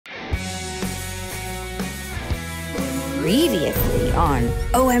Previously on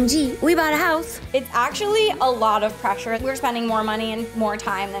OMG, we bought a house. It's actually a lot of pressure. We're spending more money and more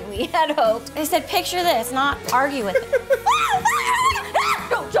time than we had hoped. I said, picture this, not argue with it.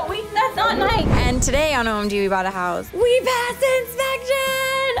 No, Joey, that's not nice. And today on OMG, we bought a house. We passed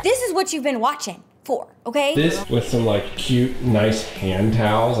inspection. This is what you've been watching for, okay? This with some like cute, nice hand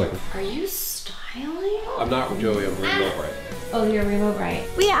towels. Like, are you styling? I'm not Joey, I'm remote right. Oh, you're remote right.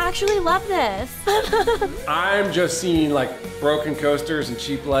 We actually love this. I'm just seeing like broken coasters and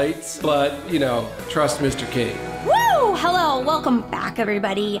cheap lights, but you know, trust Mr. King. Woo! Hello, welcome back,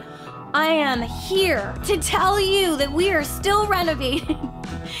 everybody. I am here to tell you that we are still renovating.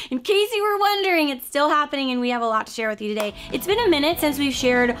 In case you were wondering, it's still happening and we have a lot to share with you today. It's been a minute since we've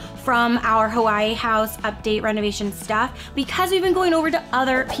shared from our Hawaii house update renovation stuff because we've been going over to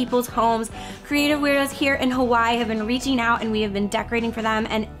other people's homes. Creative weirdos here in Hawaii have been reaching out and we have been decorating for them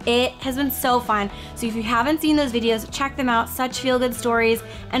and it has been so fun. So if you haven't seen those videos, check them out. Such feel-good stories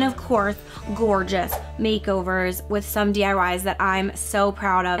and of course, gorgeous makeovers with some DIYs that I'm so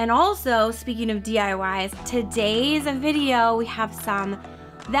proud of. And also, speaking of DIYs, today's video, we have some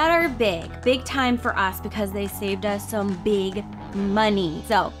that are big time for us because they saved us some big money.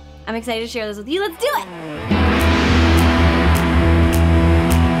 So I'm excited to share this with you. Let's do it.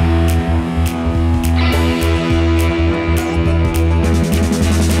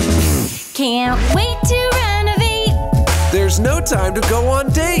 Can't wait to renovate. There's no time to go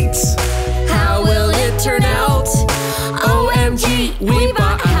on dates. How will it turn out? OMG, we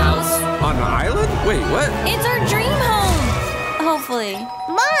bought a house. On an island? Wait, what? It's our dream home. Hopefully.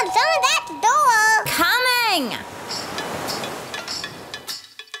 Mom, someone's at the door. Coming.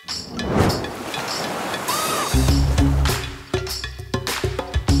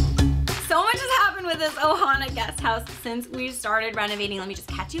 So much has happened with this Ohana guest house since we started renovating. Let me just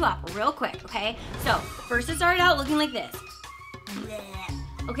catch you up real quick, okay? So, first it started out looking like this.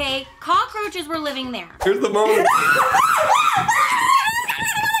 Okay, cockroaches were living there. Here's the moment.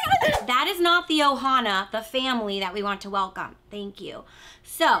 That is not the Ohana, the family that we want to welcome. Thank you.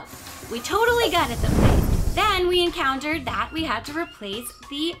 So, we totally gutted the place. Then we encountered that we had to replace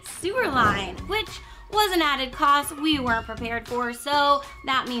the sewer line, which was an added cost we weren't prepared for, so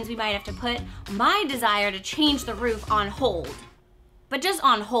that means we might have to put my desire to change the roof on hold. But just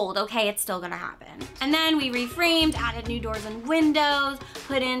on hold, okay? It's still gonna happen. And then we reframed, added new doors and windows,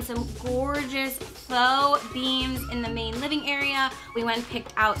 put in some gorgeous faux beams in the main living area. We went and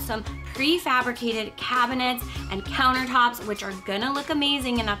picked out some prefabricated cabinets and countertops, which are gonna look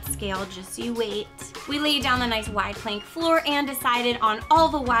amazing and upscale, just you wait. We laid down the nice wide plank floor and decided on all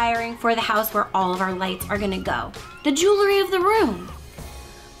the wiring for the house where all of our lights are gonna go. The jewelry of the room,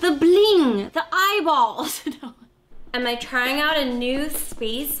 the bling, the eyeballs. Am I trying out a new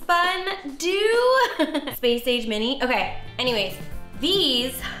space bun do? Space Age Mini? Okay, anyways,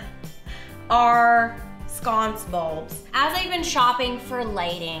 these are sconce bulbs. As I've been shopping for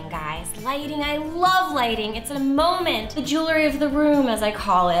lighting, guys, lighting, I love lighting. It's a moment, the jewelry of the room as I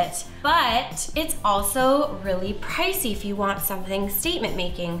call it. But it's also really pricey if you want something statement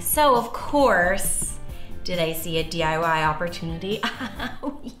making. So of course, did I see a DIY opportunity?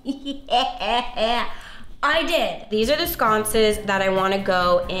 Oh yeah. I did. These are the sconces that I want to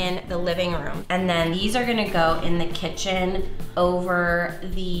go in the living room. And then these are gonna go in the kitchen over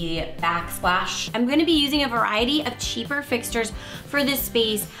the backsplash. I'm gonna be using a variety of cheaper fixtures for this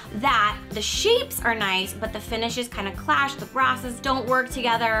space that the shapes are nice, but the finishes kind of clash, the brasses don't work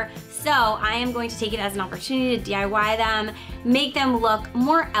together. So I am going to take it as an opportunity to DIY them, make them look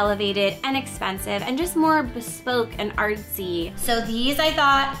more elevated and expensive and just more bespoke and artsy. So these I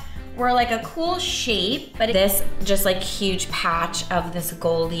thought were like a cool shape, but this just like huge patch of this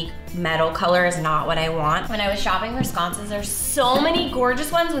goldy metal color is not what I want. When I was shopping for sconces, there's so many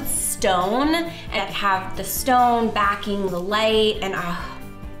gorgeous ones with stone and have the stone backing the light and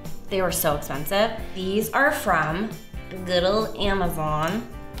they were so expensive. These are from good old Amazon,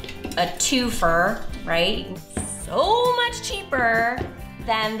 a twofer, right? So much cheaper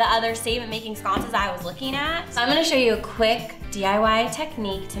than the other statement making sconces I was looking at. So I'm gonna show you a quick DIY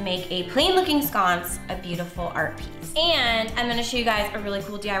technique to make a plain looking sconce a beautiful art piece. And I'm gonna show you guys a really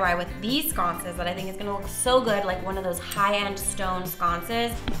cool DIY with these sconces that I think is gonna look so good, like one of those high-end stone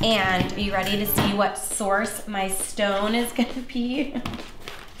sconces. And are you ready to see what source my stone is gonna be?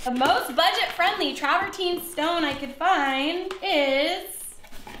 The most budget-friendly travertine stone I could find is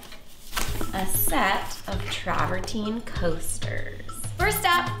a set of travertine coasters. First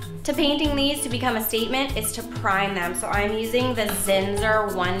step to painting these to become a statement is to prime them. So I'm using the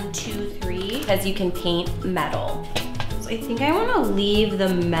Zinsser 123 because you can paint metal. So I think I want to leave the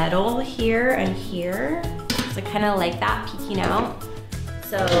metal here and here. So I kind of like that peeking out.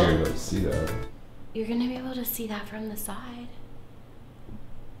 So I think you're able to see that. you're gonna be able to see that from the side.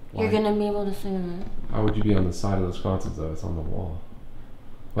 Why? You're gonna be able to see that. How would you be on the side of the sconces though? It's on the wall.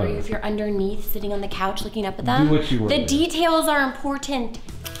 Or if you're underneath, sitting on the couch, looking up at them. Do what you want. The details are important.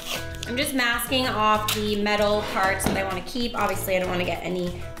 I'm just masking off the metal parts that I want to keep. Obviously, I don't want to get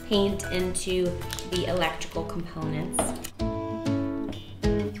any paint into the electrical components.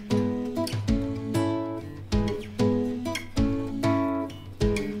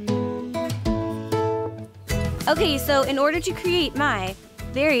 Okay, so in order to create my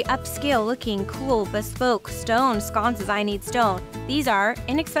very upscale looking, cool, bespoke stone sconces, I need stone. These are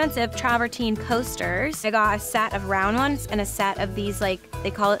inexpensive travertine coasters. I got a set of round ones and a set of these, like,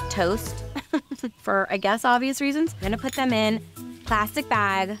 they call it toast for, I guess, obvious reasons. I'm gonna put them in plastic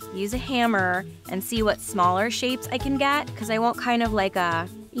bag, use a hammer, and see what smaller shapes I can get, because I want kind of like a,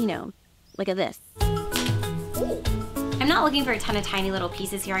 you know, like a this. I'm not looking for a ton of tiny little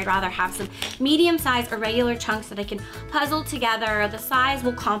pieces here. I'd rather have some medium-sized or regular chunks that I can puzzle together. The size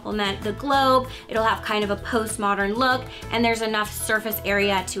will complement the globe. It'll have kind of a postmodern look, and there's enough surface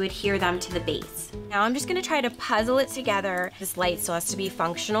area to adhere them to the base. Now I'm just gonna try to puzzle it together. This light still has to be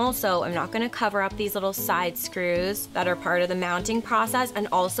functional, so I'm not gonna cover up these little side screws that are part of the mounting process. And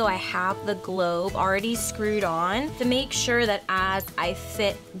also I have the globe already screwed on to make sure that as I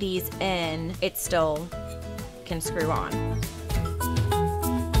fit these in, it still can screw on.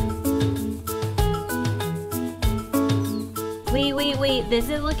 Wait, this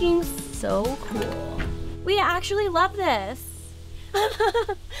is looking so cool. We actually love this.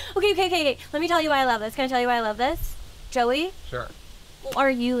 Okay. Let me tell you why I love this. Can I tell you why I love this? Joey? Sure. Are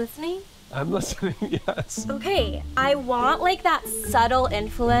you listening? I'm listening, yes. Okay, I want like that subtle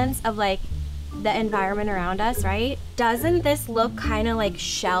influence of like the environment around us, right? Doesn't this look kind of like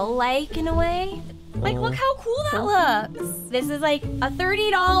shell-like in a way? Like, look how cool that looks. This is like a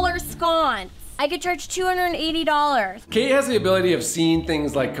 $30 sconce. I could charge $280. Kate has the ability of seeing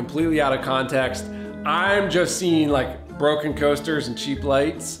things like completely out of context. I'm just seeing like broken coasters and cheap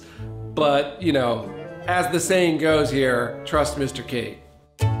lights. But, you know, as the saying goes here, trust Mr. Kate.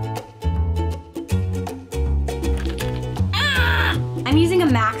 I'm using a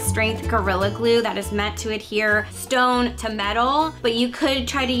max strength Gorilla Glue that is meant to adhere stone to metal, but you could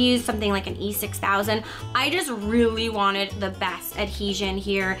try to use something like an E6000. I just really wanted the best adhesion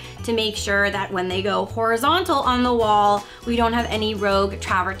here to make sure that when they go horizontal on the wall, we don't have any rogue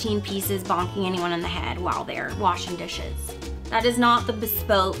travertine pieces bonking anyone in the head while they're washing dishes. That is not the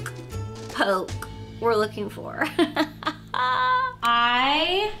bespoke poke we're looking for.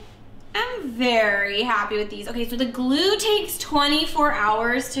 I'm very happy with these. Okay, so the glue takes 24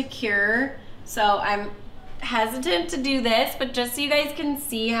 hours to cure, so I'm hesitant to do this, but just so you guys can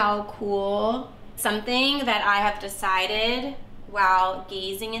see how cool. Something that I have decided while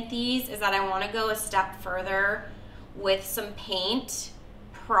gazing at these is that I want to go a step further with some paint.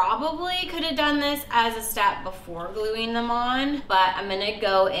 Probably could have done this as a step before gluing them on, but I'm gonna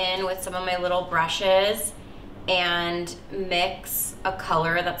go in with some of my little brushes and mix a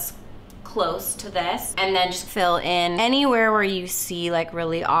color that's close to this, and then just fill in anywhere where you see like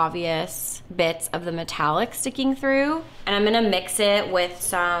really obvious bits of the metallic sticking through. And I'm gonna mix it with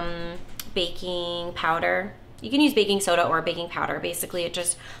some baking powder. You can use baking soda or baking powder. Basically, it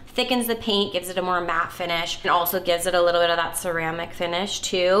just thickens the paint, gives it a more matte finish, and also gives it a little bit of that ceramic finish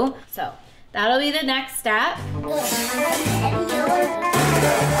too. So that'll be the next step.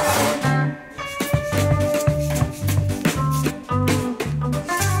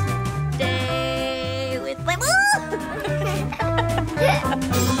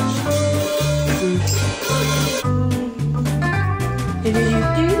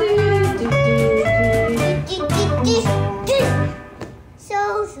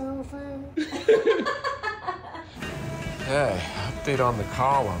 So fun. Hey, update on the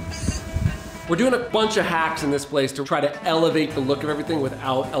columns. We're doing a bunch of hacks in this place to try to elevate the look of everything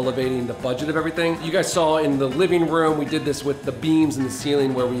without elevating the budget of everything. You guys saw in the living room, we did this with the beams in the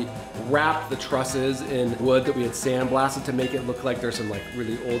ceiling where we wrapped the trusses in wood that we had sandblasted to make it look like there's some like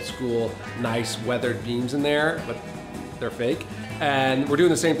really old school, nice weathered beams in there, but they're fake. And we're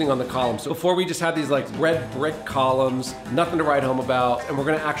doing the same thing on the columns. So before we just had these like red brick columns, nothing to write home about, and we're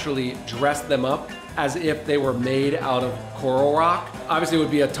gonna actually dress them up as if they were made out of coral rock. Obviously it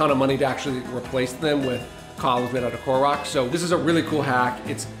would be a ton of money to actually replace them with columns made out of coral rock. So this is a really cool hack.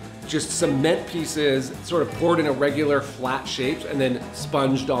 It's just cement pieces sort of poured in irregular flat shapes and then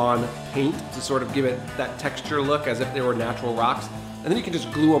sponged on paint to sort of give it that texture look as if they were natural rocks. And then you can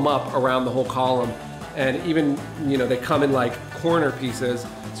just glue them up around the whole column. And even, you know, they come in like corner pieces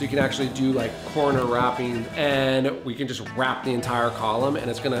So you can actually do like corner wrapping, and we can just wrap the entire column, and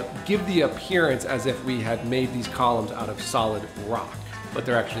it's gonna give the appearance as if we had made these columns out of solid rock, but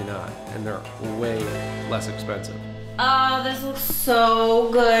they're actually not, and they're way less expensive. Oh, this looks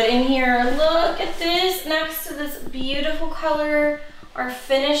so good in here. Look at this next to this beautiful color. Our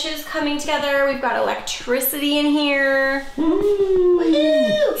finish is coming together. We've got electricity in here.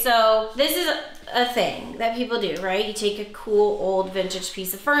 Woo! So this is a thing that people do, right? You take a cool old vintage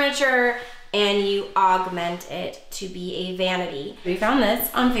piece of furniture and you augment it to be a vanity. We found this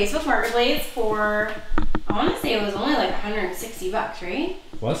on Facebook Marketplace for, I want to say it was only like 160 bucks, right?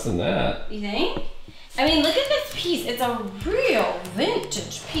 Less than that. You think? I mean, look at this piece. It's a real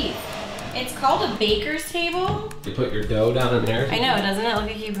vintage piece. It's called a baker's table. You put your dough down in there? I know, doesn't it look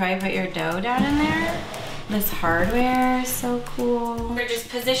like you probably put your dough down in there? This hardware is so cool. We're just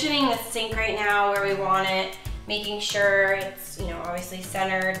positioning the sink right now where we want it, making sure it's, you know, obviously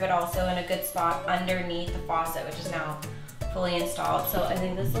centered, but also in a good spot underneath the faucet, which is now fully installed. So I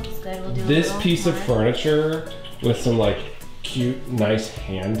think this looks good. We'll do this piece of furniture with some like cute, nice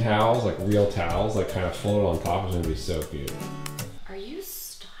hand towels, like real towels, like kind of float on top is gonna be so cute. Are you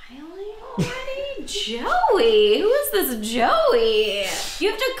styling already? Joey, who is this Joey? You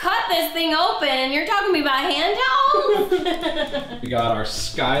have to cut this thing open and you're talking to me about hand towels? We got our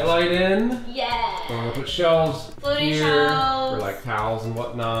skylight in. Yeah. We're gonna put shelves Floating here shelves. for like towels and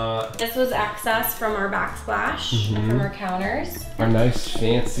whatnot. This was excess from our backsplash and from our counters. Our nice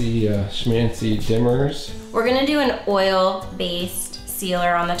fancy schmancy dimmers. We're gonna do an oil-based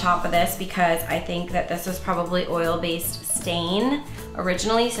sealer on the top of this because I think that this was probably oil-based stain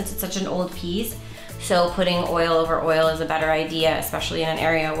originally since it's such an old piece. So putting oil over oil is a better idea, especially in an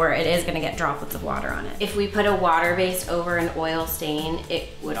area where it is gonna get droplets of water on it. If we put a water-based over an oil stain, it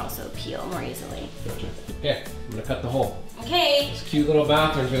would also peel more easily. Gotcha. Okay, I'm gonna cut the hole. Okay. This cute little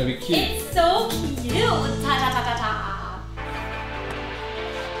bathroom's gonna be cute. It's so cute. Ta ta ta ta ta.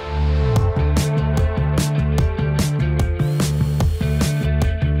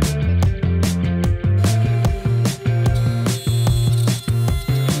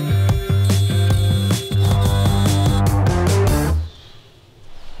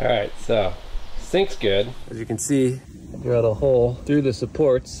 Alright, so sink's good. As you can see, I drilled a hole through the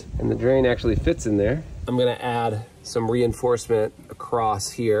supports and the drain actually fits in there. I'm gonna add some reinforcement across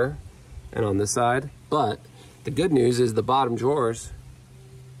here and on this side. But the good news is the bottom drawers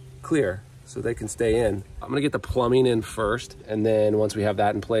clear, so they can stay in. I'm gonna get the plumbing in first, and then once we have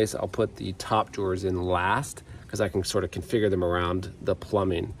that in place, I'll put the top drawers in last because I can sort of configure them around the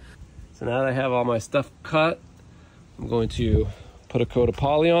plumbing. So now that I have all my stuff cut, I'm going to put a coat of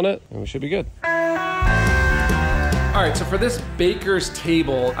poly on it, and we should be good. All right, so for this baker's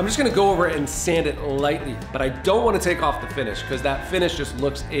table, I'm just gonna go over it and sand it lightly, but I don't wanna take off the finish because that finish just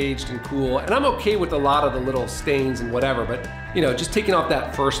looks aged and cool, and I'm okay with a lot of the little stains and whatever, but you know, just taking off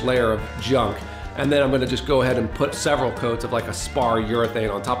that first layer of junk. And then I'm gonna just go ahead and put several coats of like a spar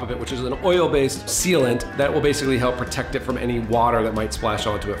urethane on top of it, which is an oil-based sealant that will basically help protect it from any water that might splash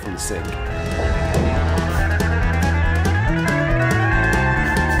onto it from the sink.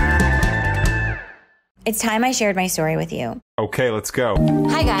 It's time I shared my story with you. Okay, let's go.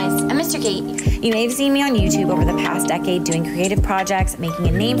 Hi guys, I'm Mr. Kate. You may have seen me on YouTube over the past decade doing creative projects, making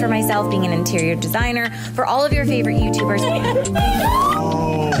a name for myself, being an interior designer for all of your favorite YouTubers.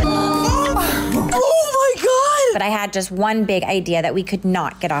 Oh my God! But I had just one big idea that we could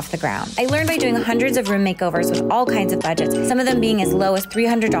not get off the ground. I learned by doing hundreds of room makeovers with all kinds of budgets, some of them being as low as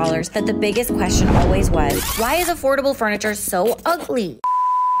 $300, that the biggest question always was, why is affordable furniture so ugly?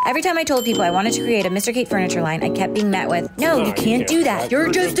 Every time I told people I wanted to create a Mr. Kate furniture line, I kept being met with, no, you can't do that.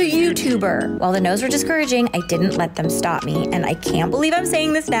 You're just a YouTuber. While the no's were discouraging, I didn't let them stop me. And I can't believe I'm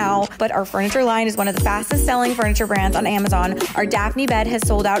saying this now, but our furniture line is one of the fastest selling furniture brands on Amazon. Our Daphne bed has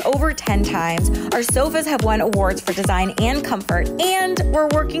sold out over 10 times. Our sofas have won awards for design and comfort. And we're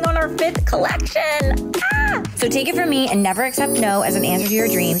working on our 5th collection. Ah! So take it from me and never accept no as an answer to your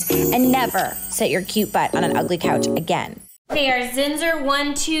dreams. And never set your cute butt on an ugly couch again. Okay, our Zinsser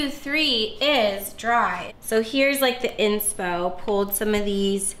 1, 2, 3 is dry. So here's like the inspo. Pulled some of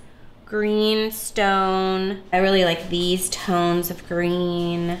these green stone. I really like these tones of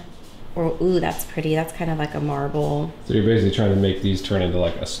green. Or, ooh, that's pretty. That's kind of like a marble. So you're basically trying to make these turn into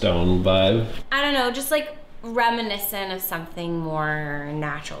like a stone vibe? I don't know, just like reminiscent of something more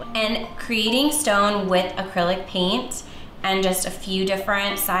natural. And creating stone with acrylic paint and just a few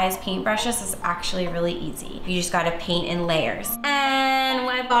different size paintbrushes is actually really easy. You just gotta paint in layers. And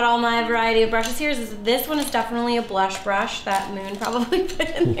I've got all my variety of brushes here. This one is definitely a blush brush that Moon probably put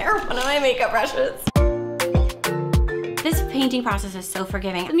in there, one of my makeup brushes. This painting process is so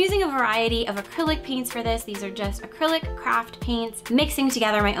forgiving. I'm using a variety of acrylic paints for this. These are just acrylic craft paints, mixing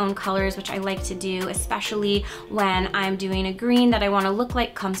together my own colors, which I like to do, especially when I'm doing a green that I want to look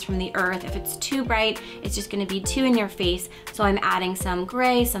like comes from the earth. If it's too bright, it's just going to be too in your face. So I'm adding some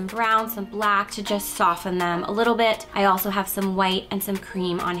gray, some brown, some black to just soften them a little bit. I also have some white and some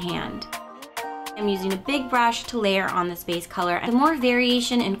cream on hand. I'm using a big brush to layer on this base color. The more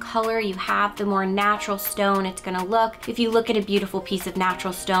variation in color you have, the more natural stone it's gonna look. If you look at a beautiful piece of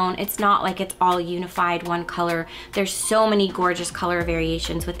natural stone, it's not like it's all unified one color. There's so many gorgeous color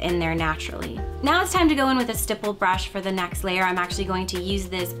variations within there naturally. Now it's time to go in with a stipple brush for the next layer. I'm actually going to use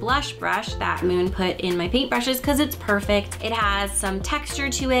this blush brush that Moon put in my paintbrushes because it's perfect. It has some texture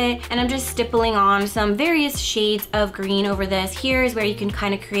to it, and I'm just stippling on some various shades of green over this. Here's where you can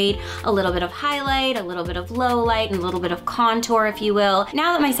kind of create a little bit of highlight, a little bit of low light, and a little bit of contour, if you will.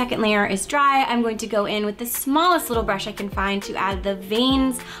 Now that my second layer is dry, I'm going to go in with the smallest little brush I can find to add the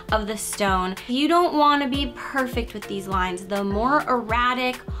veins of the stone. You don't want to be perfect with these lines. The more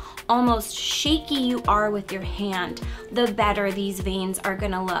erratic, almost shaky you are with your hand, the better these veins are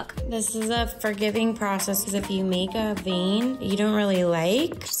gonna look. This is a forgiving process because if you make a vein you don't really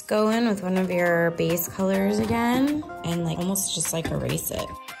like, just go in with one of your base colors again and like almost just like erase it.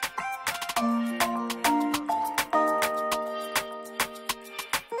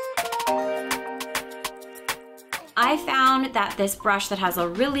 I found that this brush that has a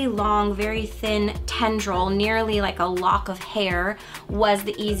really long, very thin tendril, nearly like a lock of hair, was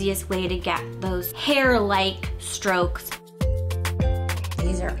the easiest way to get those hair-like strokes.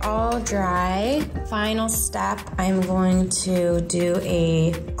 These are all dry. Final step, I'm going to do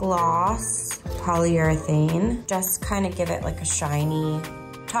a gloss polyurethane. Just kind of give it like a shiny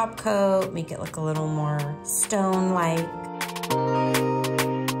top coat, make it look a little more stone-like.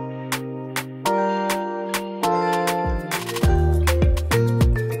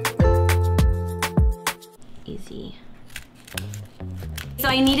 So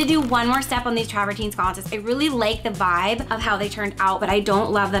I need to do one more step on these travertine sconces. I really like the vibe of how they turned out, but I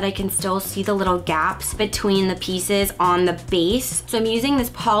don't love that I can still see the little gaps between the pieces on the base. So I'm using this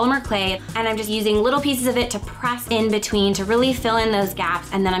polymer clay, and I'm just using little pieces of it to press in between to really fill in those gaps,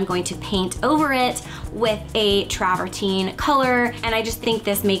 and then I'm going to paint over it with a travertine color, and I just think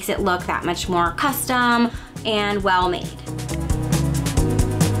this makes it look that much more custom and well made.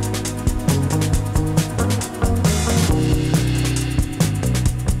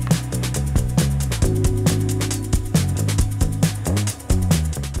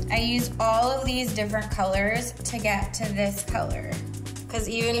 All of these different colors to get to this color. Because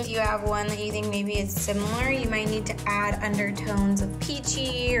even if you have one that you think maybe is similar, you might need to add undertones of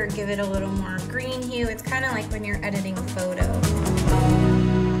peachy or give it a little more green hue. It's kind of like when you're editing a photo.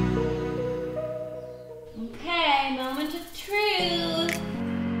 Okay, moment of truth.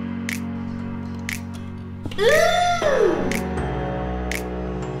 Ooh!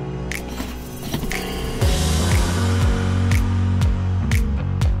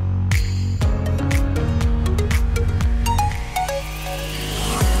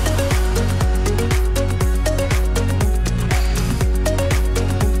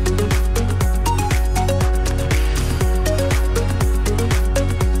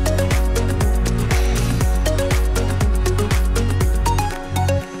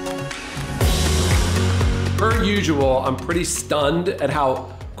 I'm pretty stunned at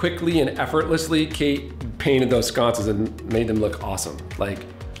how quickly and effortlessly Kate painted those sconces and made them look awesome. Like,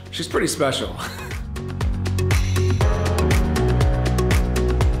 she's pretty special.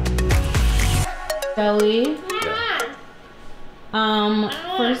 Joey? Yeah.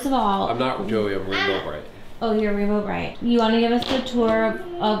 First of all, I'm not Joey, I'm Rainbow Bright. Oh, you're Rainbow Bright. You want to give us a tour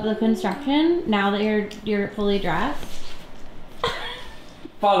of the construction now that you're fully dressed?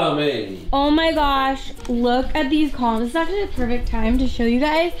 Follow me. Oh my gosh, look at these columns. This is actually a perfect time to show you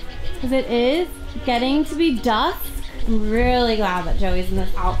guys because it is getting to be dusk. I'm really glad that Joey's in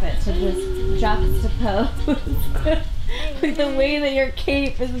this outfit to just juxtapose with the way that your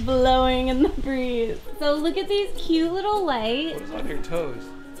cape is blowing in the breeze. So look at these cute little lights. What is on your toes?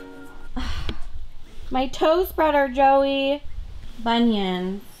 My toe spreader, Joey.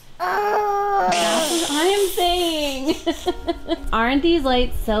 Bunions. That's what I'm saying. Aren't these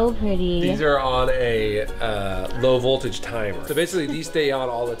lights so pretty? These are on a low voltage timer. So basically these stay on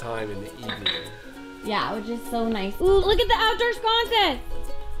all the time in the evening. Yeah, which is so nice. Ooh, look at the outdoor sconces.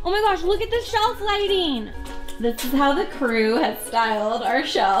 Oh my gosh, look at the shelf lighting. This is how the crew has styled our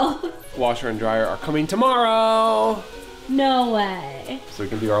shelf. Washer and dryer are coming tomorrow. No way. So we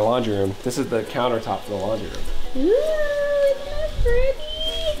can do our laundry room. This is the countertop for the laundry room. Ooh, isn't that pretty?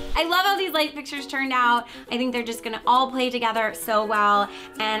 I love how these light fixtures turned out. I think they're just gonna all play together so well,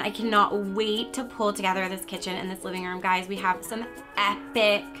 and I cannot wait to pull together this kitchen and this living room. Guys, we have some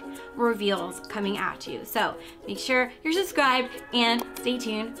epic reveals coming at you. So make sure you're subscribed and stay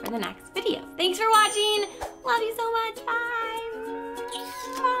tuned for the next video. Thanks for watching. Love you so much. Bye.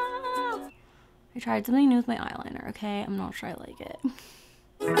 I tried something new with my eyeliner, okay? I'm not sure I like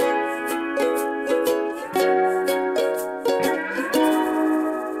it.